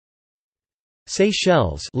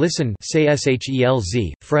Seychelles, listen,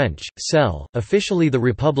 Seychelz, French, Sel, officially the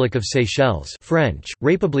Republic of Seychelles, French,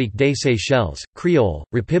 République des Seychelles, Creole,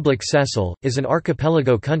 République Seychelles, is an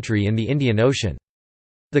archipelago country in the Indian Ocean.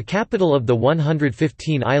 The capital of the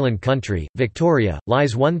 115-island country, Victoria,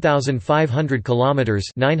 lies 1,500 kilometers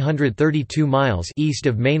 (932 miles) east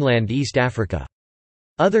of mainland East Africa.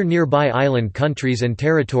 Other nearby island countries and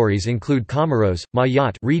territories include Comoros,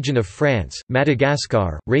 Mayotte, region of France,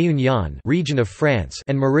 Madagascar, Réunion, region of France,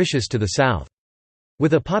 and Mauritius to the south.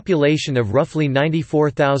 With a population of roughly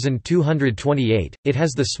 94,228, it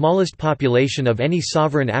has the smallest population of any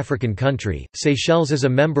sovereign African country. Seychelles is a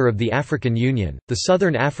member of the African Union, the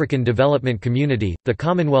Southern African Development Community, the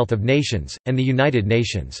Commonwealth of Nations, and the United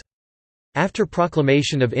Nations. After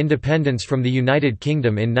proclamation of independence from the United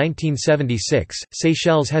Kingdom in 1976,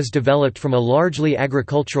 Seychelles has developed from a largely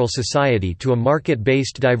agricultural society to a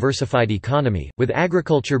market-based diversified economy, with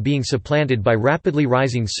agriculture being supplanted by rapidly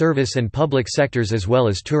rising service and public sectors as well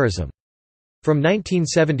as tourism. From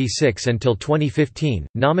 1976 until 2015,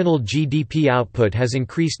 nominal GDP output has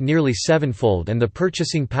increased nearly sevenfold and the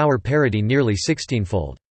purchasing power parity nearly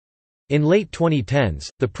 16-fold. In late 2010s,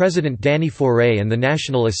 the President Danny Fauré and the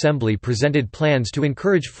National Assembly presented plans to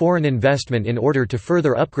encourage foreign investment in order to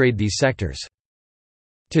further upgrade these sectors.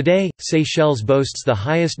 Today, Seychelles boasts the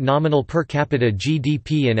highest nominal per capita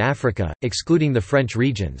GDP in Africa, excluding the French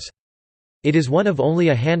regions. It is one of only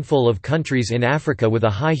a handful of countries in Africa with a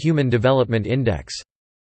high Human Development Index.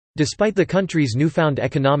 Despite the country's newfound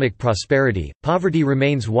economic prosperity, poverty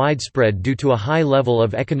remains widespread due to a high level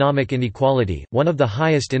of economic inequality, one of the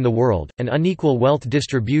highest in the world, and unequal wealth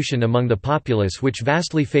distribution among the populace which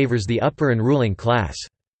vastly favors the upper and ruling class.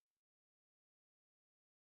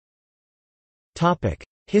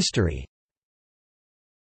 History.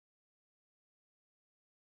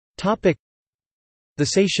 The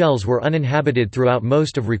Seychelles were uninhabited throughout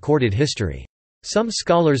most of recorded history. Some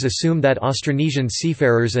scholars assume that Austronesian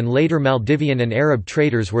seafarers and later Maldivian and Arab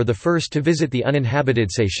traders were the first to visit the uninhabited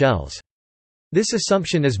Seychelles. This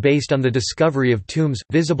assumption is based on the discovery of tombs,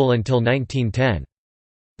 visible until 1910.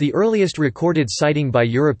 The earliest recorded sighting by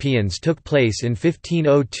Europeans took place in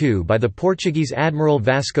 1502 by the Portuguese admiral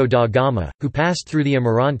Vasco da Gama, who passed through the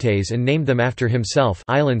Emirantes and named them after himself,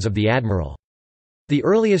 Islands of the Admiral. The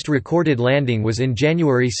earliest recorded landing was in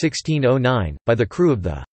January 1609, by the crew of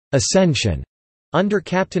the Ascension, under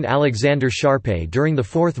Captain Alexander Sharpe during the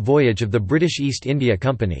fourth voyage of the British East India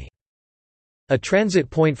Company. A transit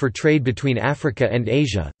point for trade between Africa and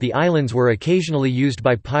Asia, the islands were occasionally used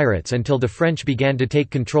by pirates until the French began to take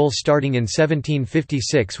control starting in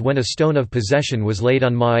 1756 when a stone of possession was laid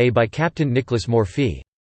on Mahé by Captain Nicolas Morphy.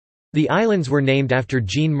 The islands were named after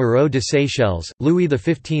Jean Moreau de Seychelles, Louis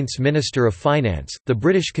XV's Minister of Finance. The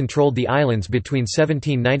British controlled the islands between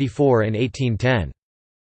 1794 and 1810.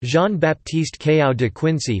 Jean-Baptiste Caillaux de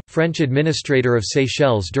Quincy, French administrator of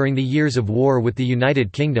Seychelles during the years of war with the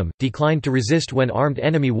United Kingdom, declined to resist when armed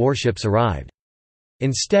enemy warships arrived.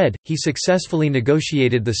 Instead, he successfully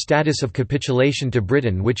negotiated the status of capitulation to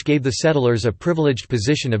Britain, which gave the settlers a privileged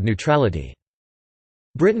position of neutrality.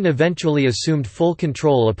 Britain eventually assumed full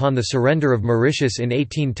control upon the surrender of Mauritius in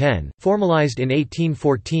 1810, formalised in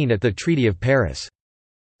 1814 at the Treaty of Paris.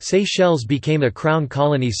 Seychelles became a crown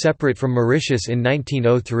colony separate from Mauritius in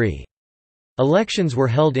 1903. Elections were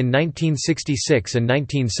held in 1966 and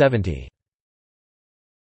 1970.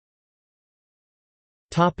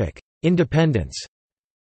 Independence.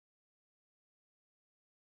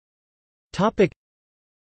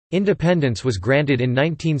 Independence was granted in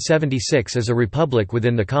 1976 as a republic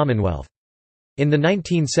within the Commonwealth. In the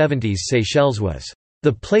 1970s, Seychelles was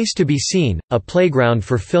the place to be seen, a playground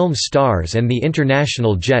for film stars and the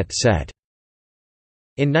international jet set.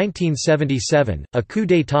 In 1977, a coup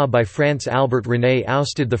d'état by France Albert René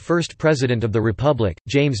ousted the first president of the republic,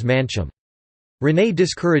 James Mancham. René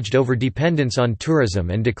discouraged over-dependence on tourism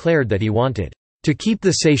and declared that he wanted to keep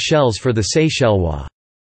the Seychelles for the Seychellois.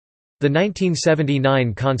 The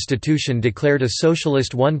 1979 constitution declared a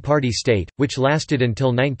socialist one-party state, which lasted until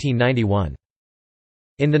 1991.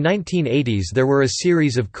 In the 1980s there were a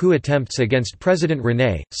series of coup attempts against President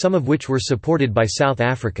René, some of which were supported by South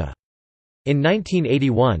Africa. In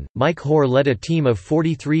 1981, Mike Hoare led a team of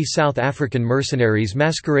 43 South African mercenaries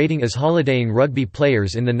masquerading as holidaying rugby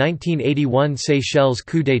players in the 1981 Seychelles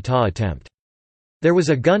coup d'état attempt. There was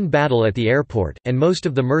a gun battle at the airport, and most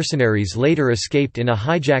of the mercenaries later escaped in a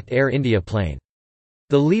hijacked Air India plane.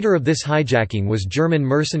 The leader of this hijacking was German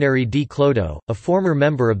mercenary D. Clodo, a former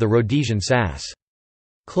member of the Rhodesian SAS.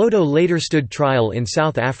 Clodo later stood trial in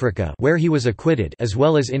South Africa where he was acquitted as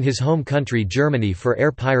well as in his home country Germany for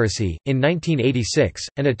air piracy. In 1986,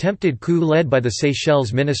 an attempted coup led by the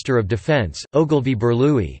Seychelles Minister of Defence, Ogilvy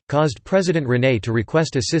Berlui, caused President René to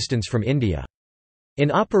request assistance from India. In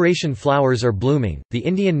Operation Flowers Are Blooming, the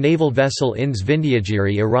Indian naval vessel INS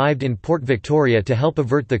Vindhyagiri arrived in Port Victoria to help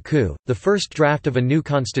avert the coup. The first draft of a new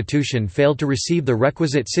constitution failed to receive the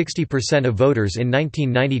requisite 60% of voters in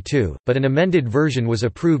 1992, but an amended version was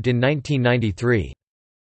approved in 1993.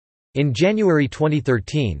 In January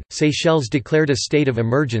 2013, Seychelles declared a state of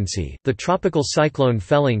emergency. The tropical cyclone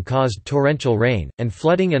Felling caused torrential rain, and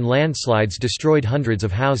flooding and landslides destroyed hundreds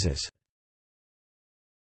of houses.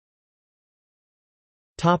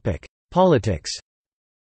 Politics.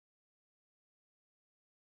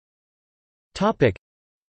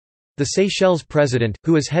 The Seychelles president,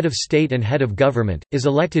 who is head of state and head of government, is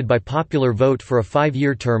elected by popular vote for a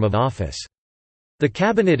 5-year term of office. The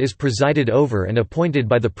cabinet is presided over and appointed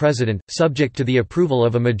by the president, subject to the approval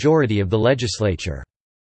of a majority of the legislature.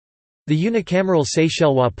 The unicameral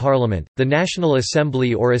Seychellois Parliament, the National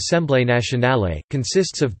Assembly or Assemblée Nationale,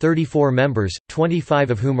 consists of 34 members, 25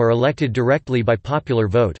 of whom are elected directly by popular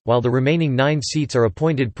vote, while the remaining 9 seats are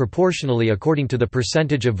appointed proportionally according to the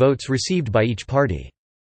percentage of votes received by each party.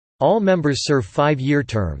 All members serve 5-year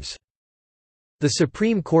terms. The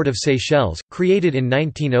Supreme Court of Seychelles, created in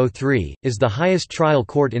 1903, is the highest trial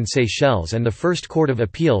court in Seychelles and the first court of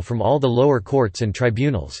appeal from all the lower courts and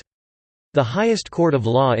tribunals. The highest court of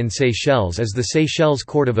law in Seychelles is the Seychelles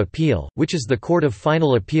Court of Appeal, which is the court of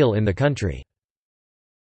final appeal in the country.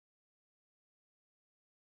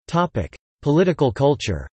 Political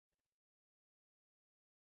culture.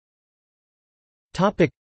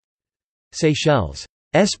 Seychelles'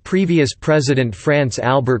 previous president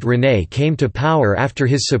France-Albert René came to power after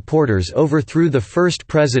his supporters overthrew the first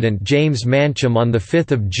president James Mancham on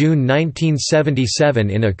 5 June 1977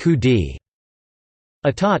 in a coup d'état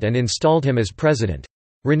and installed him as president.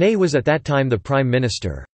 René was at that time the prime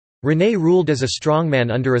minister. René ruled as a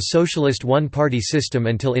strongman under a socialist one-party system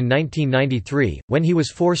until in 1993, when he was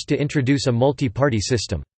forced to introduce a multi-party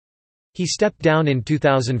system. He stepped down in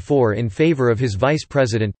 2004 in favor of his vice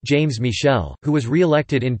president, James Michel, who was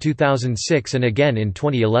re-elected in 2006 and again in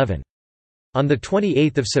 2011. On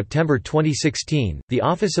 28 September 2016, the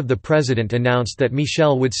Office of the President announced that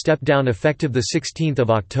Michel would step down effective 16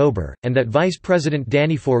 October, and that Vice President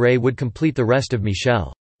Danny Fauré would complete the rest of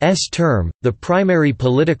Michel's term. The primary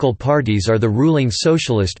political parties are the ruling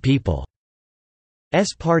Socialist People's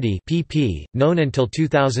Party (PP), known until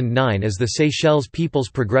 2009 as the Seychelles People's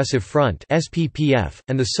Progressive Front (SPPF),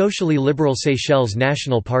 and the Socially Liberal Seychelles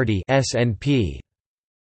National Party (SNP).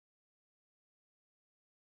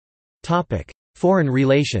 Foreign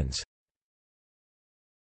relations.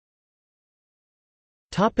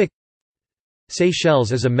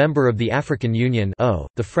 Seychelles is a member of the African Union (OU),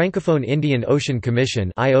 the Francophone Indian Ocean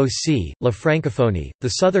Commission (IOC), La Francophonie, the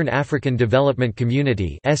Southern African Development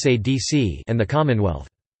Community (SADC), and the Commonwealth.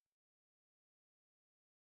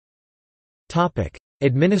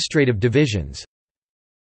 Administrative divisions.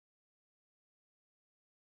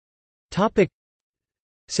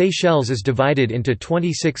 Seychelles is divided into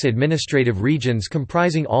 26 administrative regions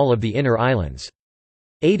comprising all of the inner islands.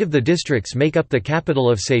 8 of the districts make up the capital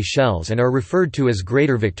of Seychelles and are referred to as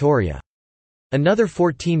Greater Victoria. Another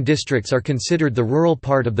 14 districts are considered the rural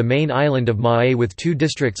part of the main island of Mahé, with 2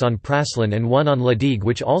 districts on Praslin and 1 on La Digue,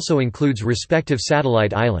 which also includes respective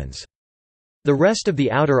satellite islands. The rest of the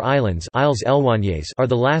outer islands are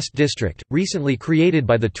the last district, recently created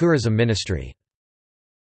by the Tourism Ministry.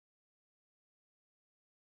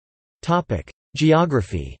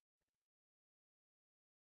 Geography.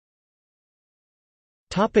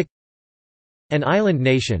 An island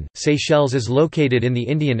nation, Seychelles is located in the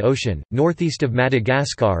Indian Ocean, northeast of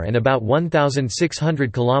Madagascar and about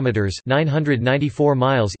 1,600 kilometers (994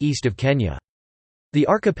 miles) east of Kenya. The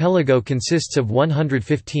archipelago consists of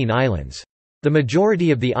 115 islands. The majority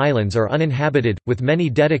of the islands are uninhabited, with many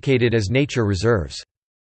dedicated as nature reserves.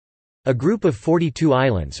 A group of 42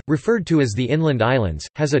 islands, referred to as the Inland Islands,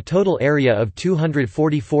 has a total area of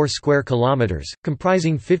 244 square kilometers,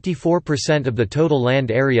 comprising 54% of the total land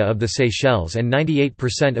area of the Seychelles and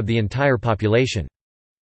 98% of the entire population.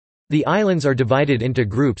 The islands are divided into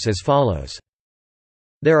groups as follows.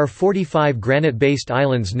 There are 45 granite-based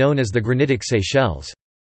islands known as the Granitic Seychelles.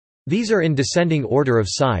 These are in descending order of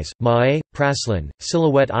size: Mahé, Praslin,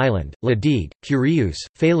 Silhouette Island, La Digue, Curious,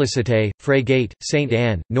 Félicité, Frégate, Sainte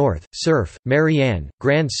Anne, North, Surf, Marianne,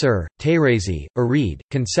 Grande Sœur, Thérèse, Aride,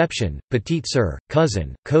 Conception, Petite Sœur,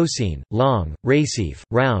 Cousin, Cosine, Long, Récif,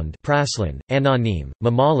 Round, Praslin, Anonyme,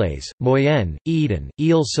 Mamalaise, Moyenne, Eden,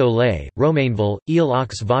 Ile Soleil, Romainville, Ile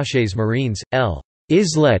aux Vaches Marines, L.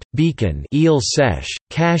 Islet, Beacon, Ile Sèche,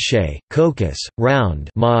 Cachet, Cocos, Round,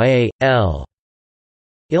 Mahé, L.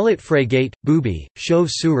 Illet Frégate, Bouby,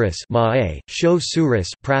 Chauve-Souris, Mahé, Chauve-Souris,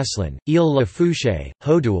 Praslin, Ile La Fouché,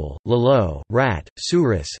 Hodoul, Lalo, Rat,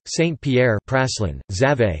 Souris, Saint-Pierre, Praslin,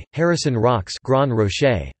 Zavet, Harrison Rocks, Grand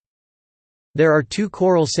Rocher. There are 2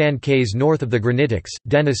 coral sand cays north of the granitics,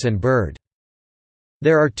 Dennis and Bird.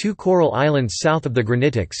 There are 2 coral islands south of the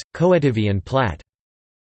granitics, Coëtivy and Platte.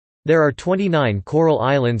 There are 29 coral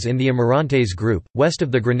islands in the Amirantes group, west of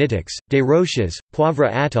the granitics, Des Roches, Poivre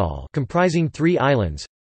Atoll comprising 3 islands,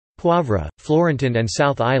 Poivre, Florentin and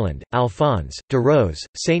South Island, Alphonse, de Rose,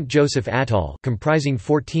 Saint Joseph Atoll comprising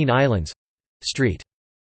 14 islands, St.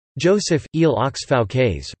 Joseph, Ile aux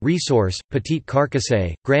Fauquets, Resource, Petite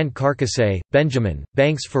Carcassée, Grande Carcassée, Benjamin,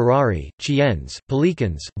 Banks Ferrari, Chiennes,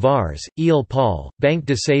 Pelicans, Vars, Ile Paul, Banque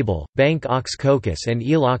de Sable, Banque aux Cocos and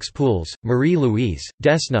Ile aux Poules, Marie-Louise,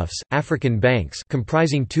 Desneufs, African Banks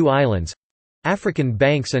comprising 2 islands, African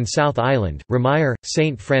Banks and South Island, Remire,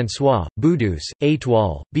 Saint-François, Boudous,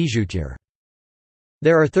 Étoile, Bijoutier.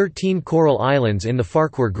 There are 13 coral islands in the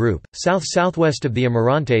Farquhar group, south-southwest of the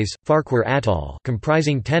Amirantes, Farquhar Atoll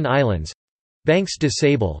comprising 10 islands, Banks de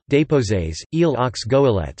Sable, Déposés, Ile aux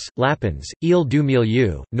Goélettes, Lapins, Ile du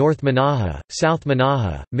Milieu, North Manaha, South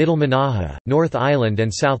Manaha, Middle Manaha, North Island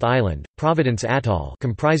and South Island, Providence Atoll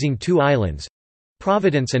comprising 2 islands,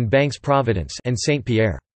 Providence and Banks Providence and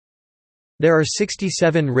Saint-Pierre. There are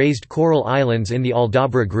 67 raised coral islands in the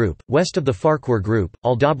Aldabra group, west of the Farquhar group,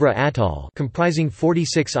 Aldabra Atoll comprising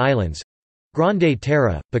 46 islands, Grande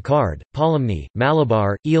Terre, Picard, Polymnie,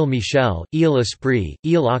 Malabar, Ile Michel, Ile Esprit,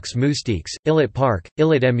 Ile aux Moustiques, Illet Park,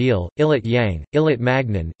 Illet Emile, Illet Yang, Illet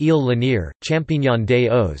Magnan, Ile Lanier, Champignon des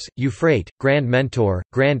Eaux, Euphrates, Grand Mentor,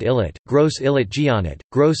 Grand Illet, Gros Illet Giannet,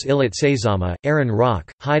 Gros Illet Sezama, Aran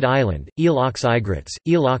Rock, Hyde Island, Ile aux Igrets,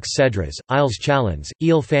 Ile aux Cedres, Isles Challens,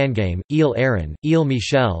 Ile Fangame, Ile Aran, Ile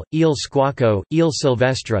Michel, Ile Squaco, Ile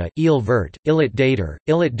Sylvestre, Ile Verte, Illet Dater,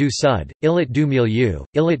 Illet du Sud, Illet du Milieu,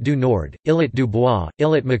 Illet du Nord, Illet du Bois,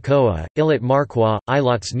 Illet Makoa, Illet Marquois,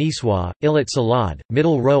 Ilots Niçois, Illet Salade,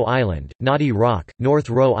 Middle Row Island, Naughty Rock, North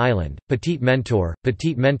Row Island, Petite Mentor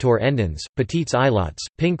Endens, Petites Ilots,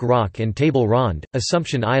 Pink Rock and Table Ronde,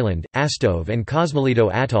 Assumption Island, Astove and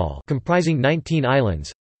Cosmolito Atoll comprising 19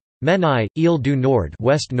 islands, Menai, Ile du Nord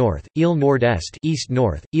west-north, Ile Nord-Est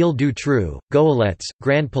east-north, Ile du Trou, Goélettes,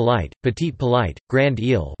 Grand Polite, Petite Polite, Grand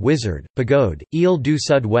Ile Wizard, Pagode, Ile du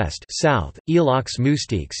Sud-West south, Ile aux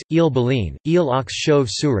Moustiques, Ile Baleen, Ile aux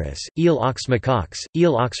Chauve-Souris, Ile aux Macaques,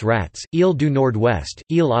 Ile aux Rats, Ile du Nord-Ouest,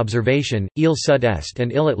 Ile Observation, Ile Sud-Est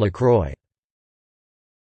and Illet La Croix.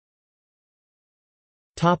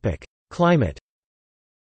 Climate.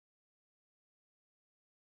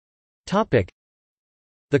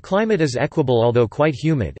 The climate is equable although quite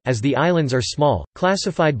humid, as the islands are small,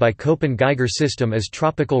 classified by Köppen-Geiger system as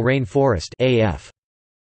tropical rain forest AF.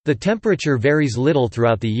 The temperature varies little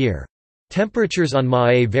throughout the year. Temperatures on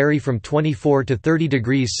Mahé vary from 24 to 30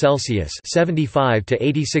 degrees Celsius (75 to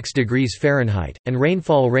 86 degrees Fahrenheit), and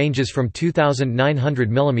rainfall ranges from 2,900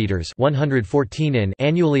 mm (114 in)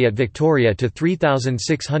 annually at Victoria to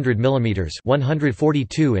 3,600 mm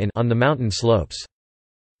 (142 in) on the mountain slopes.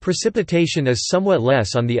 Precipitation is somewhat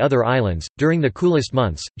less on the other islands. During the coolest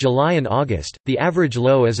months, July and August, the average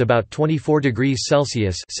low is about 24 degrees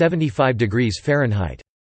Celsius (75 degrees Fahrenheit).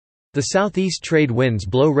 The southeast trade winds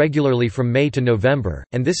blow regularly from May to November,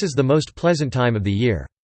 and this is the most pleasant time of the year.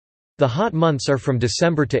 The hot months are from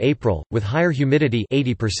December to April, with higher humidity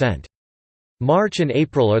 80%. March and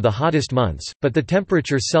April are the hottest months, but the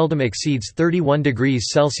temperature seldom exceeds 31 degrees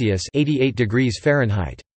Celsius (88 degrees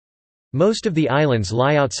Fahrenheit). Most of the islands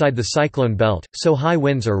lie outside the cyclone belt, so high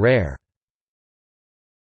winds are rare.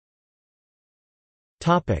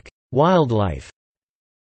 Wildlife.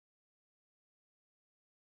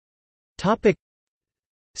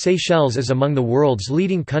 Seychelles is among the world's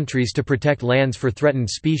leading countries to protect lands for threatened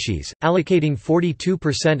species, allocating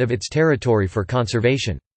 42% of its territory for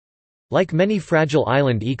conservation. Like many fragile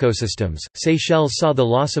island ecosystems, Seychelles saw the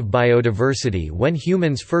loss of biodiversity when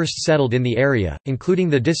humans first settled in the area, including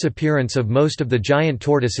the disappearance of most of the giant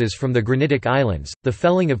tortoises from the granitic islands, the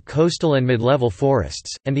felling of coastal and mid-level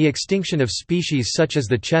forests, and the extinction of species such as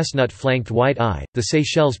the chestnut-flanked white-eye, the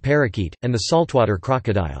Seychelles parakeet, and the saltwater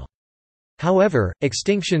crocodile. However,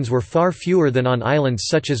 extinctions were far fewer than on islands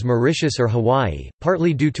such as Mauritius or Hawaii,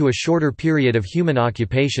 partly due to a shorter period of human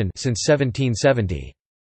occupation since 1770.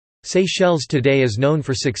 Seychelles today is known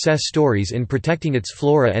for success stories in protecting its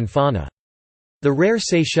flora and fauna. The rare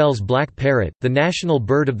Seychelles black parrot, the national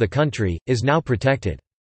bird of the country, is now protected.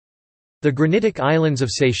 The granitic islands of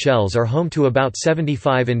Seychelles are home to about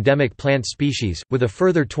 75 endemic plant species, with a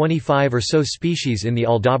further 25 or so species in the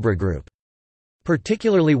Aldabra group.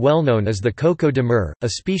 Particularly well known is the coco de mer, a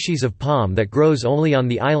species of palm that grows only on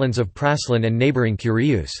the islands of Praslin and neighboring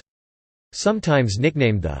Curious. Sometimes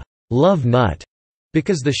nicknamed the love nut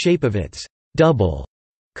because the shape of its double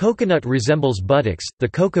coconut resembles buttocks, the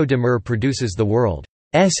coco de mer produces the world's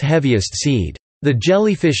heaviest seed. The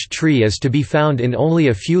jellyfish tree is to be found in only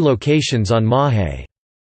a few locations on Mahe.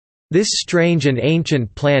 This strange and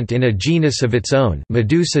ancient plant in a genus of its own,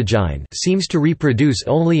 Medusagine, seems to reproduce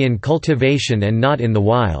only in cultivation and not in the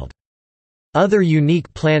wild. Other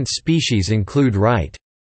unique plant species include Wright's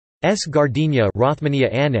gardenia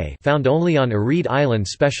Rothmania annae, found only on Arid Island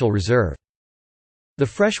Special Reserve. The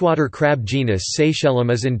freshwater crab genus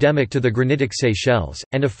Seychellum is endemic to the granitic Seychelles,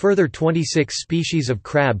 and a further 26 species of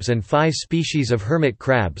crabs and 5 species of hermit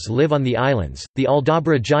crabs live on the islands. The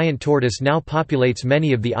Aldabra giant tortoise now populates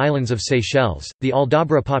many of the islands of Seychelles. The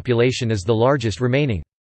Aldabra population is the largest remaining.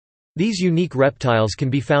 These unique reptiles can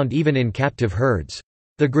be found even in captive herds.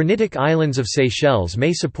 The granitic islands of Seychelles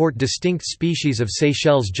may support distinct species of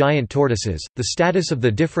Seychelles giant tortoises. The status of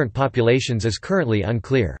the different populations is currently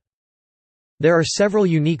unclear. There are several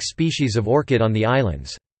unique species of orchid on the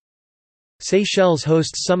islands. Seychelles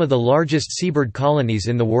hosts some of the largest seabird colonies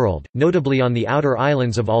in the world, notably on the outer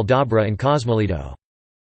islands of Aldabra and Cosmolito.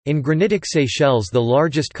 In granitic Seychelles, the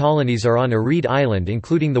largest colonies are on Arid Island,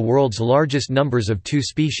 including the world's largest numbers of 2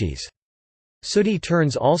 species. Sooty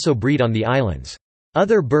terns also breed on the islands.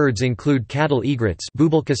 Other birds include cattle egrets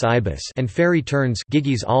Bubulcus ibis and fairy terns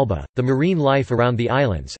Giges alba. The marine life around the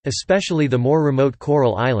islands, especially the more remote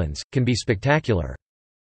coral islands, can be spectacular.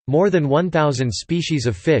 More than 1,000 species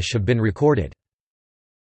of fish have been recorded.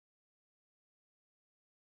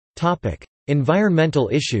 Topic: Environmental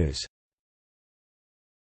issues.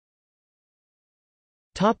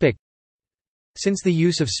 Topic: Since the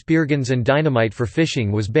use of spearguns and dynamite for fishing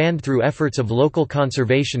was banned through efforts of local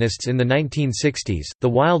conservationists in the 1960s, the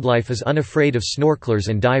wildlife is unafraid of snorkelers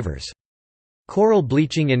and divers. Coral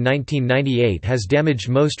bleaching in 1998 has damaged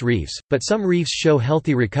most reefs, but some reefs show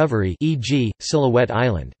healthy recovery, e.g., Silhouette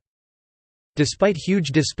Island. Despite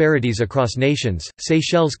huge disparities across nations,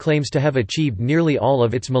 Seychelles claims to have achieved nearly all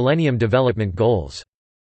of its Millennium Development Goals.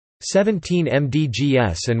 17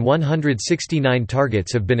 MDGs and 169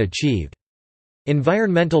 targets have been achieved.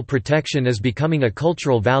 Environmental protection is becoming a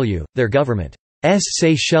cultural value. Their government's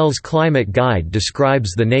Seychelles Climate Guide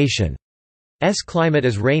describes the nation's climate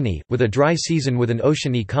as rainy, with a dry season with an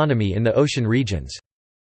ocean economy in the ocean regions.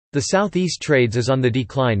 The southeast trades is on the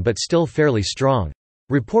decline but still fairly strong.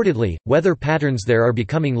 Reportedly, weather patterns there are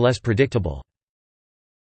becoming less predictable.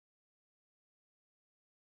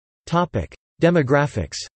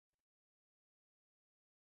 Demographics.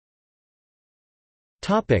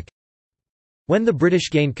 When the British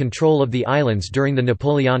gained control of the islands during the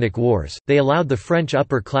Napoleonic Wars, they allowed the French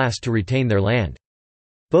upper class to retain their land.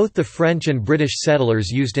 Both the French and British settlers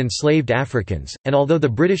used enslaved Africans, and although the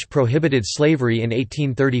British prohibited slavery in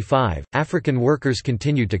 1835, African workers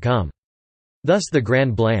continued to come. Thus the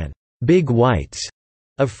Grand Blanc Big Whites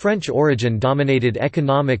of French origin dominated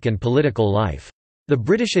economic and political life. The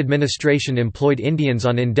British administration employed Indians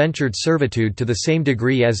on indentured servitude to the same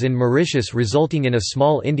degree as in Mauritius, resulting in a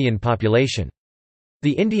small Indian population.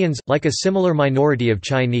 The Indians, like a similar minority of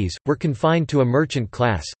Chinese, were confined to a merchant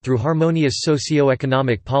class. Through harmonious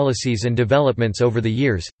socio-economic policies and developments over the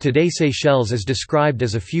years, today Seychelles is described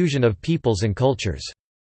as a fusion of peoples and cultures.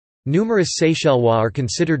 Numerous Seychellois are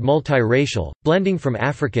considered multiracial, blending from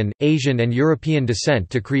African, Asian and European descent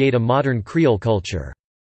to create a modern Creole culture.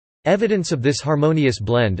 Evidence of this harmonious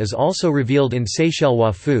blend is also revealed in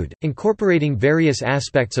Seychellois food, incorporating various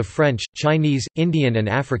aspects of French, Chinese, Indian and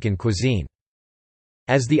African cuisine.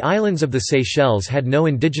 As the islands of the Seychelles had no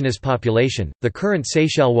indigenous population, the current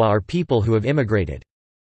Seychellois are people who have immigrated.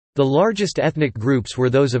 The largest ethnic groups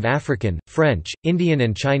were those of African, French, Indian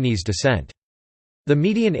and Chinese descent. The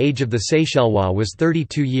median age of the Seychellois was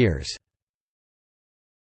 32 years.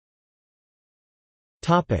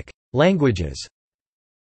 Languages.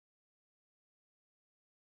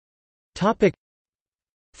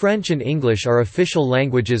 French and English are official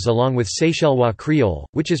languages along with Seychellois Creole,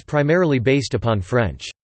 which is primarily based upon French.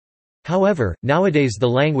 However, nowadays the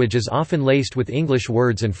language is often laced with English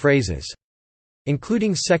words and phrases.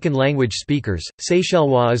 Including second-language speakers,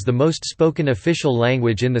 Seychellois is the most spoken official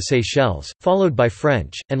language in the Seychelles, followed by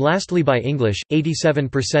French, and lastly by English.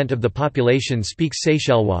 87% of the population speaks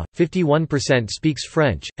Seychellois, 51% speaks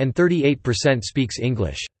French, and 38% speaks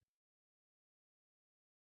English.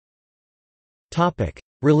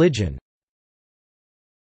 Religion.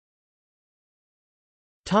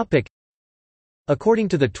 According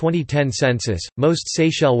to the 2010 census, most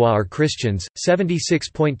Seychellois are Christians,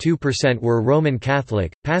 76.2% were Roman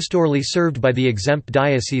Catholic, pastorally served by the exempt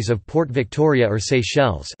diocese of Port Victoria or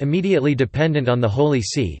Seychelles, immediately dependent on the Holy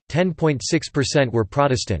See, 10.6% were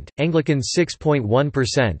Protestant, Anglicans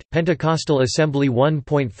 6.1%, Pentecostal Assembly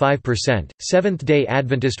 1.5%, Seventh-day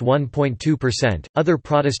Adventist 1.2%, other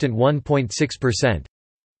Protestant 1.6%.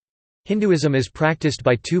 Hinduism is practiced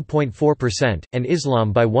by 2.4%, and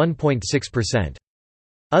Islam by 1.6%.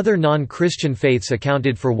 Other non-Christian faiths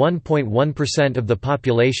accounted for 1.1% of the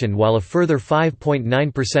population, while a further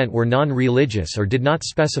 5.9% were non-religious or did not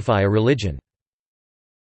specify a religion.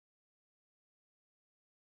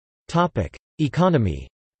 Economy.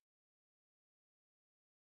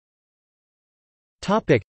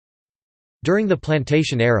 During the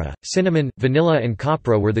plantation era, cinnamon, vanilla and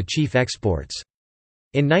copra were the chief exports.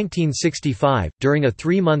 In 1965, during a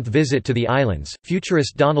 3-month visit to the islands,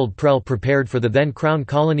 futurist Donald Prell prepared for the then Crown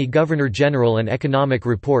Colony Governor-General an economic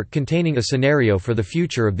report containing a scenario for the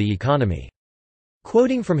future of the economy.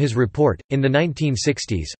 Quoting from his report, in the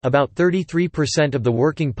 1960s, about 33% of the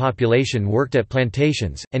working population worked at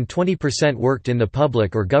plantations, and 20% worked in the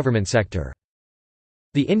public or government sector.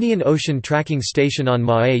 The Indian Ocean Tracking Station on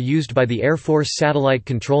Mahé used by the Air Force Satellite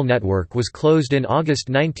Control Network was closed in August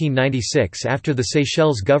 1996 after the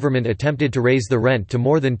Seychelles government attempted to raise the rent to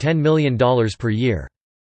more than $10 million per year.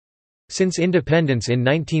 Since independence in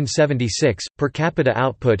 1976, per capita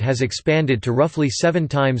output has expanded to roughly 7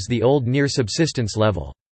 times the old near-subsistence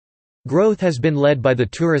level. Growth has been led by the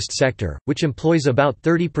tourist sector, which employs about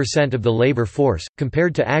 30% of the labor force,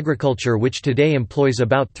 compared to agriculture which today employs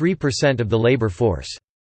about 3% of the labor force.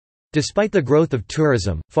 Despite the growth of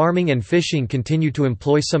tourism, farming and fishing continue to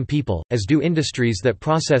employ some people, as do industries that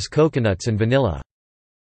process coconuts and vanilla.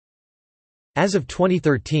 As of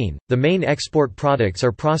 2013, the main export products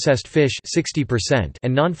are processed fish 60%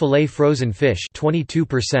 and non-fillet frozen fish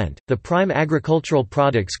 22%. The prime agricultural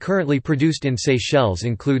products currently produced in Seychelles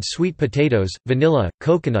include sweet potatoes, vanilla,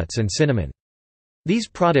 coconuts and cinnamon. These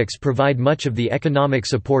products provide much of the economic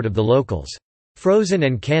support of the locals. Frozen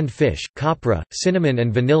and canned fish, copra, cinnamon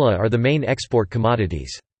and vanilla are the main export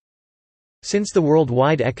commodities. Since the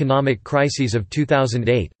worldwide economic crises of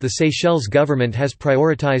 2008, the Seychelles government has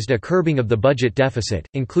prioritized a curbing of the budget deficit,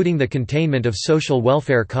 including the containment of social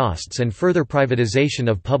welfare costs and further privatization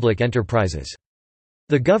of public enterprises.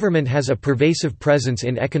 The government has a pervasive presence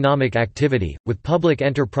in economic activity, with public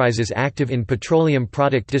enterprises active in petroleum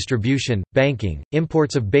product distribution, banking,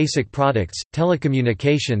 imports of basic products,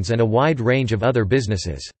 telecommunications and a wide range of other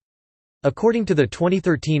businesses. According to the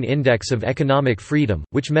 2013 Index of Economic Freedom,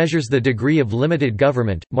 which measures the degree of limited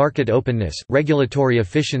government, market openness, regulatory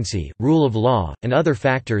efficiency, rule of law, and other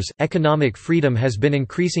factors, economic freedom has been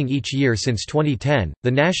increasing each year since 2010.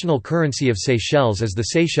 The national currency of Seychelles is the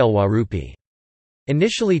Seychellois rupee.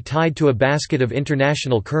 Initially tied to a basket of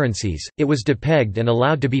international currencies, it was depegged and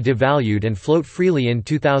allowed to be devalued and float freely in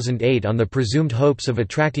 2008 on the presumed hopes of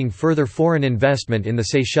attracting further foreign investment in the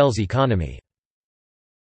Seychelles economy.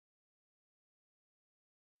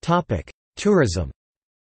 Tourism.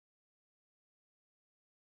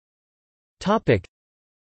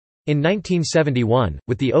 In 1971,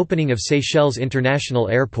 with the opening of Seychelles International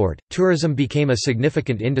Airport, tourism became a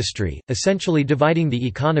significant industry, essentially dividing the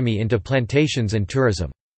economy into plantations and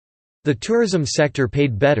tourism. The tourism sector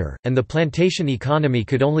paid better, and the plantation economy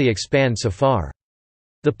could only expand so far.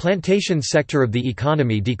 The plantation sector of the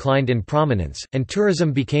economy declined in prominence, and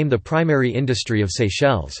tourism became the primary industry of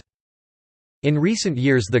Seychelles. In recent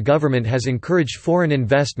years the government has encouraged foreign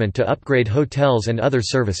investment to upgrade hotels and other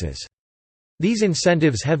services. These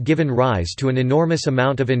incentives have given rise to an enormous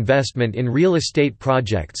amount of investment in real estate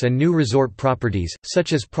projects and new resort properties,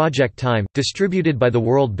 such as Project Time, distributed by the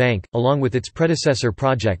World Bank, along with its predecessor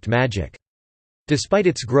Project Magic. Despite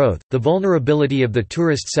its growth, the vulnerability of the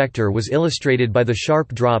tourist sector was illustrated by the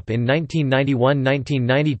sharp drop in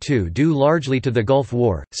 1991–1992 due largely to the Gulf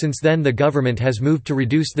War. Since then the government has moved to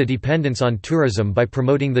reduce the dependence on tourism by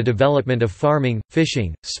promoting the development of farming,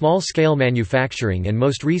 fishing, small-scale manufacturing and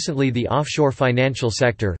most recently the offshore financial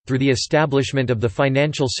sector, through the establishment of the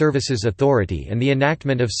Financial Services Authority and the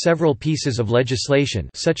enactment of several pieces of legislation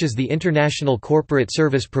such as the International Corporate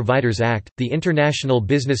Service Providers Act, the International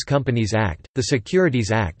Business Companies Act, the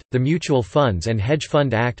Securities Act, the Mutual Funds and Hedge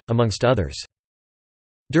Fund Act, amongst others.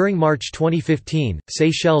 During March 2015,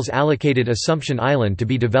 Seychelles allocated Assumption Island to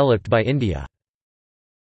be developed by India.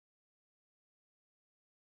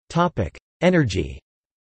 Energy.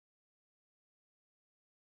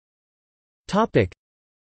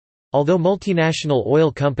 Although multinational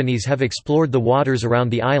oil companies have explored the waters around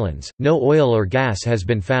the islands, no oil or gas has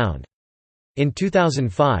been found. In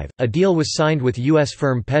 2005, a deal was signed with U.S.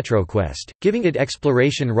 firm PetroQuest, giving it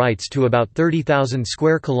exploration rights to about 30,000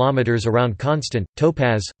 square kilometers around Constant,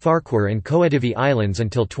 Topaz, Farquhar and Coedivi Islands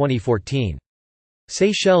until 2014.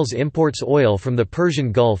 Seychelles imports oil from the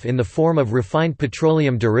Persian Gulf in the form of refined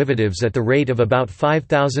petroleum derivatives at the rate of about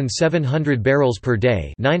 5,700 barrels per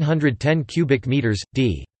day, 910 cubic meters,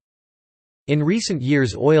 d. In recent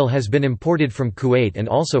years oil has been imported from Kuwait and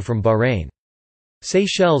also from Bahrain.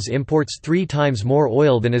 Seychelles imports 3 times more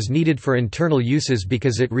oil than is needed for internal uses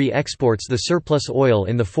because it re-exports the surplus oil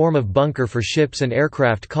in the form of bunker for ships and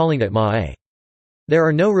aircraft, calling it ma'e. There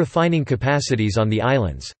are no refining capacities on the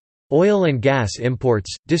islands. Oil and gas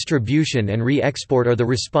imports, distribution and re-export are the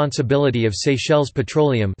responsibility of Seychelles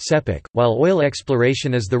Petroleum (SEPEC), while oil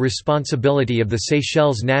exploration is the responsibility of the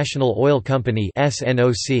Seychelles National Oil Company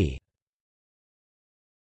 (SNOC).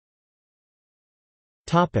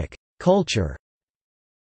 Topic: Culture.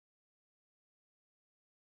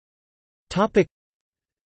 Topic: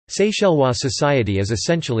 Seychellois society is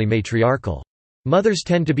essentially matriarchal. Mothers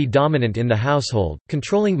tend to be dominant in the household,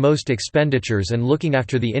 controlling most expenditures and looking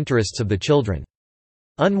after the interests of the children.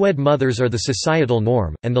 Unwed mothers are the societal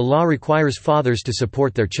norm, and the law requires fathers to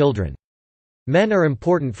support their children. Men are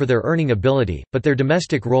important for their earning ability, but their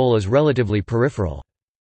domestic role is relatively peripheral.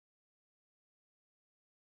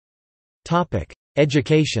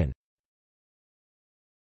 Education.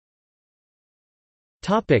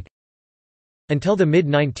 Until the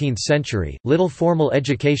mid-19th century, little formal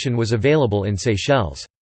education was available in Seychelles.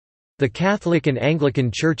 The Catholic and Anglican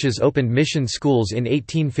churches opened mission schools in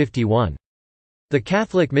 1851. The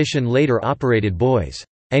Catholic mission later operated boys'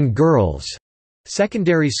 and girls'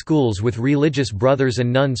 secondary schools with religious brothers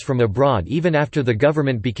and nuns from abroad even after the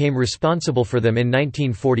government became responsible for them in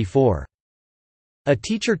 1944. A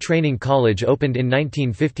teacher training college opened in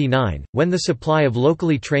 1959, when the supply of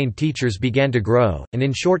locally trained teachers began to grow, and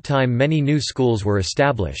in short time many new schools were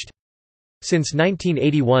established. Since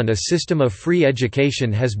 1981 a system of free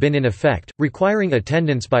education has been in effect, requiring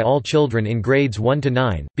attendance by all children in grades 1 to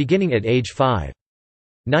 9, beginning at age 5.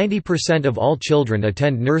 90% of all children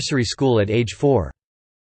attend nursery school at age 4.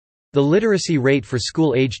 The literacy rate for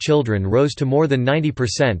school-age children rose to more than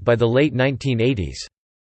 90% by the late 1980s.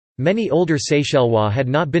 Many older Seychellois had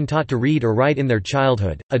not been taught to read or write in their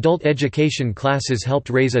childhood. Adult education classes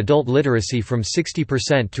helped raise adult literacy from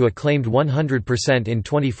 60% to a claimed 100% in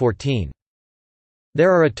 2014.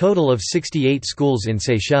 There are a total of 68 schools in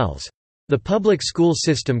Seychelles. The public school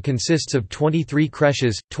system consists of 23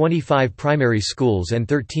 creches, 25 primary schools and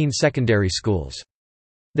 13 secondary schools.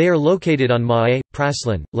 They are located on Mahé,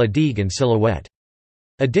 Praslin, La Digue and Silhouette.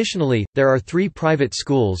 Additionally, there are 3 private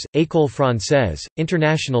schools, École Française,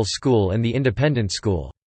 International School and the Independent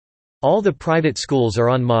School. All the private schools are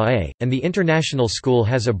on Mahé, and the International School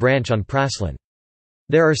has a branch on Praslin.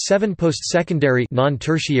 There are 7 post-secondary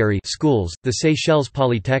non-tertiary schools, the Seychelles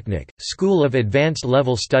Polytechnic, School of Advanced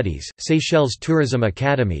Level Studies, Seychelles Tourism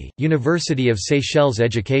Academy, University of Seychelles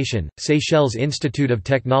Education, Seychelles Institute of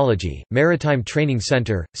Technology, Maritime Training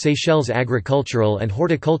Center, Seychelles Agricultural and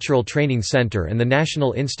Horticultural Training Center and the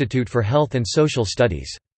National Institute for Health and Social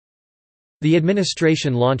Studies. The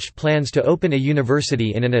administration launched plans to open a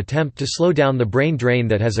university in an attempt to slow down the brain drain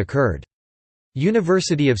that has occurred.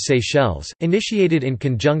 University of Seychelles, initiated in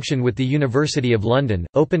conjunction with the University of London,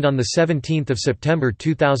 opened on 17 September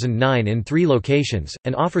 2009 in 3 locations,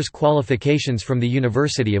 and offers qualifications from the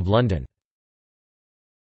University of London.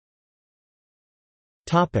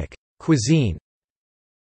 Cuisine.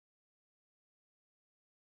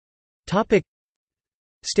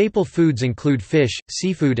 Staple foods include fish,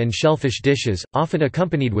 seafood and shellfish dishes, often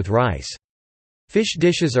accompanied with rice. Fish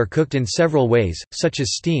dishes are cooked in several ways, such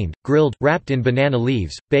as steamed, grilled, wrapped in banana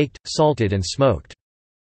leaves, baked, salted and smoked.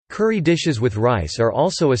 Curry dishes with rice are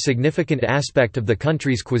also a significant aspect of the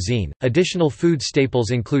country's cuisine. Additional food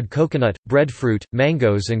staples include coconut, breadfruit,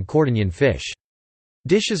 mangoes and cordon fish.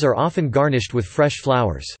 Dishes are often garnished with fresh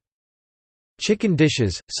flowers. Chicken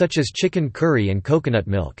dishes, such as chicken curry and coconut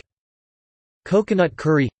milk. Coconut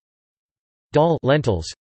curry, dal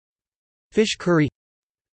lentils, fish curry,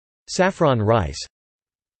 saffron rice,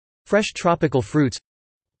 fresh tropical fruits.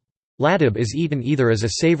 Ladab is eaten either as a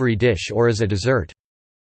savory dish or as a dessert.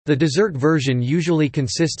 The dessert version usually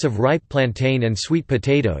consists of ripe plantain and sweet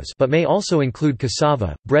potatoes but may also include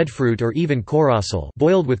cassava, breadfruit or even carousel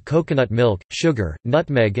boiled with coconut milk, sugar,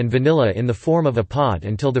 nutmeg and vanilla in the form of a pod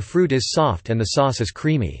until the fruit is soft and the sauce is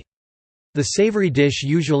creamy. The savory dish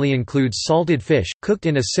usually includes salted fish, cooked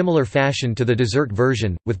in a similar fashion to the dessert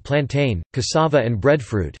version, with plantain, cassava and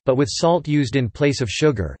breadfruit, but with salt used in place of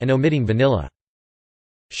sugar and omitting vanilla.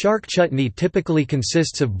 Shark chutney typically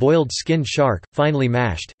consists of boiled skinned shark, finely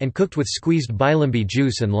mashed, and cooked with squeezed bilimbi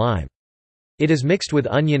juice and lime. It is mixed with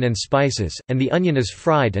onion and spices, and the onion is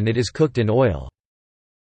fried and it is cooked in oil.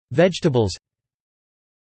 Vegetables.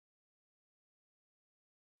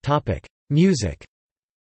 Music.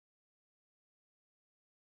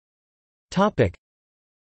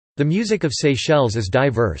 The music of Seychelles is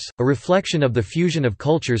diverse, a reflection of the fusion of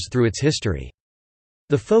cultures through its history.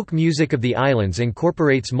 The folk music of the islands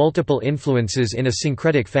incorporates multiple influences in a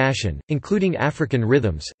syncretic fashion, including African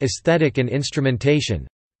rhythms, aesthetic and instrumentation,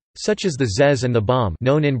 such as the zez and the bom,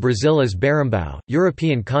 known in Brazil as berimbau,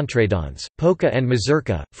 European contradance, polka and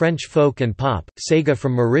mazurka, French folk and pop, sega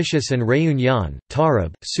from Mauritius and Réunion,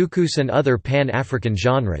 tarab, soukous and other pan-African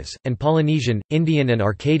genres, and Polynesian, Indian and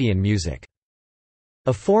Arcadian music.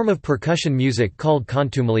 A form of percussion music called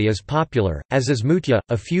contumely is popular, as is mutya,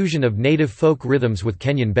 a fusion of native folk rhythms with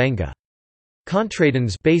Kenyan benga.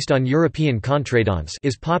 Contradance based on European contradance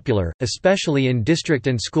is popular, especially in district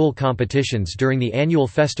and school competitions during the annual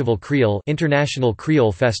Festival Creole International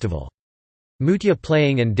Creole Festival. Mutya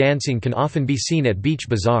playing and dancing can often be seen at beach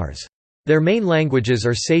bazaars. Their main languages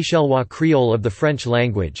are Seychellois Creole of the French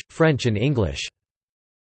language, French and English.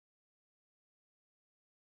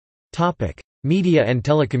 Media and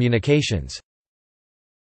telecommunications.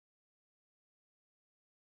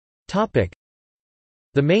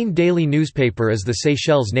 The main daily newspaper is the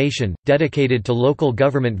Seychelles Nation, dedicated to local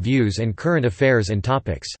government views and current affairs and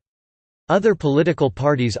topics. Other political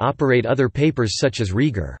parties operate other papers such as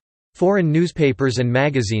Rigueur. Foreign newspapers and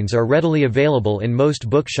magazines are readily available in most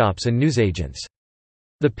bookshops and newsagents.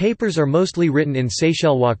 The papers are mostly written in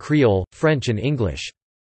Seychellois Creole, French and English.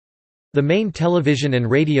 The main television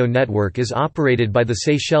and radio network is operated by the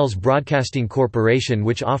Seychelles Broadcasting Corporation,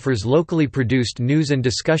 which offers locally produced news and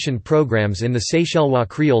discussion programs in the Seychellois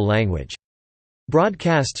Creole language.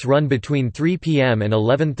 Broadcasts run between 3 p.m. and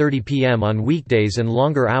 11:30 p.m. on weekdays and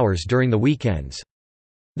longer hours during the weekends.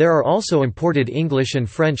 There are also imported English and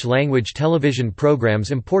French language television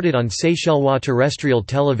programs imported on Seychellois terrestrial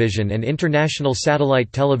television, and international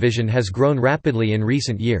satellite television has grown rapidly in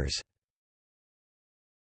recent years.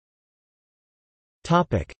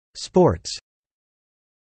 Sports.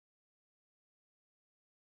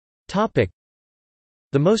 The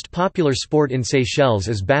most popular sport in Seychelles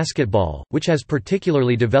is basketball, which has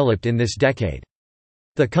particularly developed in this decade.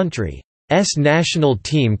 The country's national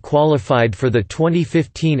team qualified for the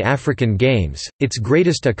 2015 African Games, its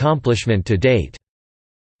greatest accomplishment to date.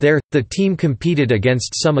 There, the team competed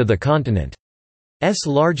against some of the continent's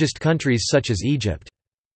largest countries such as Egypt.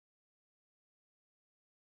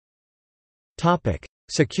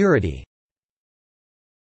 Security.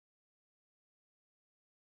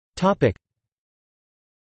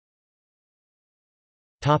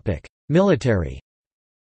 Military.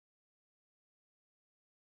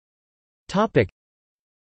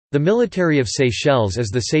 The military of Seychelles is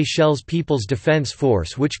the Seychelles People's Defense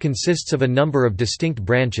Force, which consists of a number of distinct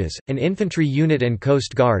branches, an infantry unit and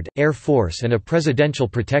coast guard, air force and a presidential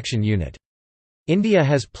protection unit. India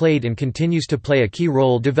has played and continues to play a key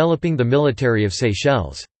role developing the military of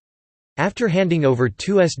Seychelles. After handing over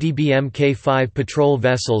two SDB Mk5 patrol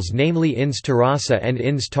vessels, namely INS Terrassa and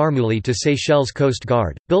INS Tarmuli, to Seychelles Coast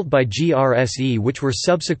Guard, built by GRSE, which were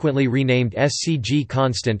subsequently renamed SCG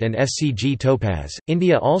Constant and SCG Topaz,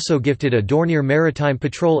 India also gifted a Dornier maritime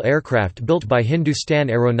patrol aircraft built by Hindustan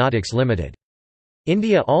Aeronautics Limited.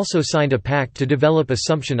 India also signed a pact to develop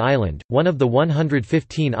Assumption Island, one of the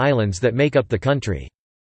 115 islands that make up the country.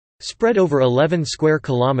 Spread over 11 square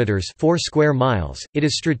kilometers, 4 square miles, it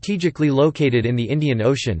is strategically located in the Indian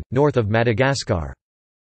Ocean, north of Madagascar.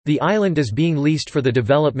 The island is being leased for the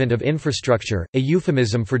development of infrastructure, a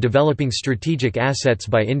euphemism for developing strategic assets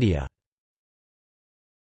by India.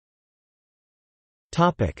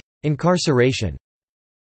 Topic: Incarceration.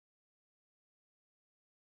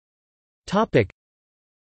 Topic: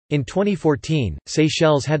 In 2014,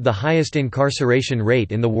 Seychelles had the highest incarceration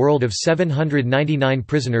rate in the world of 799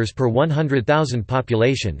 prisoners per 100,000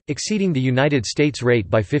 population, exceeding the United States rate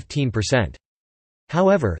by 15%.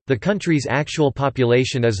 However, the country's actual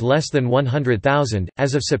population is less than 100,000.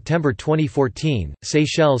 As of September 2014,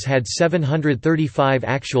 Seychelles had 735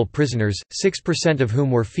 actual prisoners, 6% of whom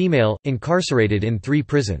were female, incarcerated in 3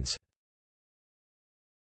 prisons.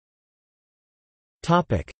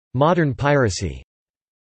 Topic: Modern piracy.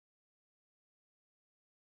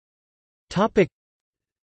 Topic: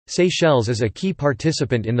 Seychelles is a key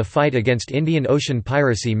participant in the fight against Indian Ocean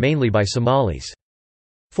piracy, mainly by Somalis.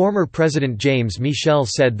 Former President James Michel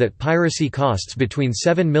said that piracy costs between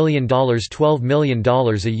 $7 million to $12 million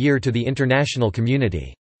a year to the international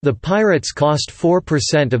community. The pirates cost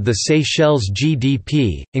 4% of the Seychelles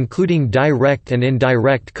GDP, including direct and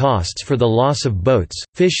indirect costs for the loss of boats,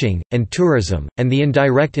 fishing, and tourism, and the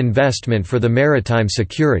indirect investment for the maritime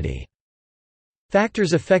security.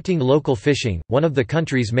 Factors affecting local fishing, one of the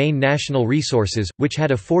country's main national resources, which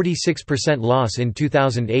had a 46% loss in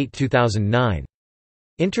 2008–2009.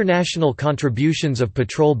 International contributions of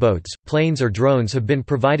patrol boats, planes or drones have been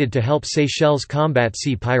provided to help Seychelles combat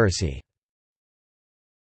sea piracy.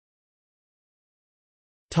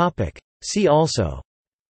 See also: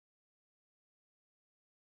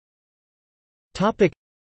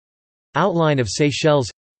 Outline of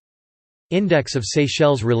Seychelles, Index of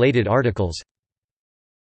Seychelles-related articles.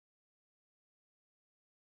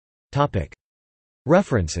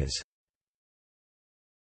 References.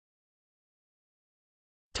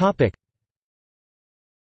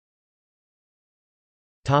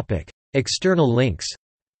 External links.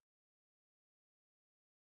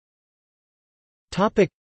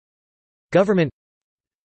 Government.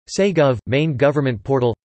 SeyGov, main government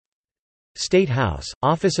portal. State House,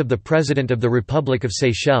 Office of the President of the Republic of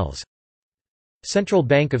Seychelles. Central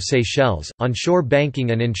Bank of Seychelles, onshore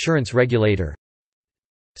banking and insurance regulator.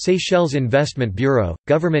 Seychelles Investment Bureau,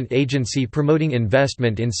 government agency promoting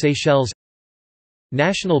investment in Seychelles.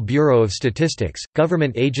 National Bureau of Statistics,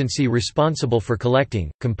 government agency responsible for collecting,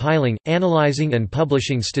 compiling, analyzing and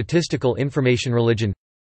publishing statistical information. Religion.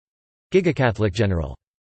 Gigacatholic General.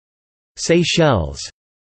 Seychelles,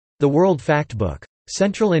 The World Factbook.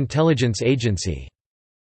 Central Intelligence Agency.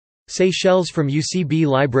 Seychelles from UCB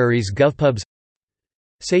Libraries. GovPubs.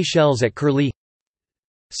 Seychelles at Curlie.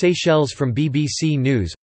 Seychelles from BBC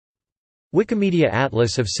News. Wikimedia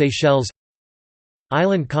Atlas of Seychelles.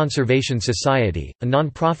 Island Conservation Society, a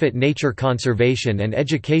non-profit nature conservation and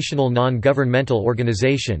educational non-governmental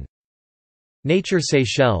organization. Nature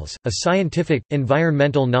Seychelles, a scientific,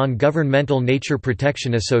 environmental non-governmental nature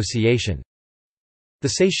protection association. The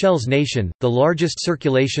Seychelles Nation, the largest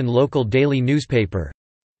circulation local daily newspaper.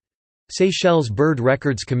 Seychelles Bird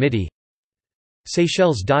Records Committee.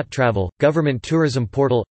 Seychelles.travel, government tourism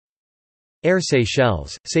portal. Air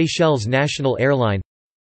Seychelles, Seychelles national airline.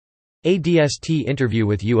 ADST interview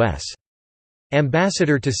with U.S.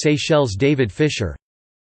 Ambassador to Seychelles David Fisher.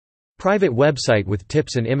 Private website with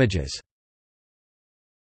tips and images.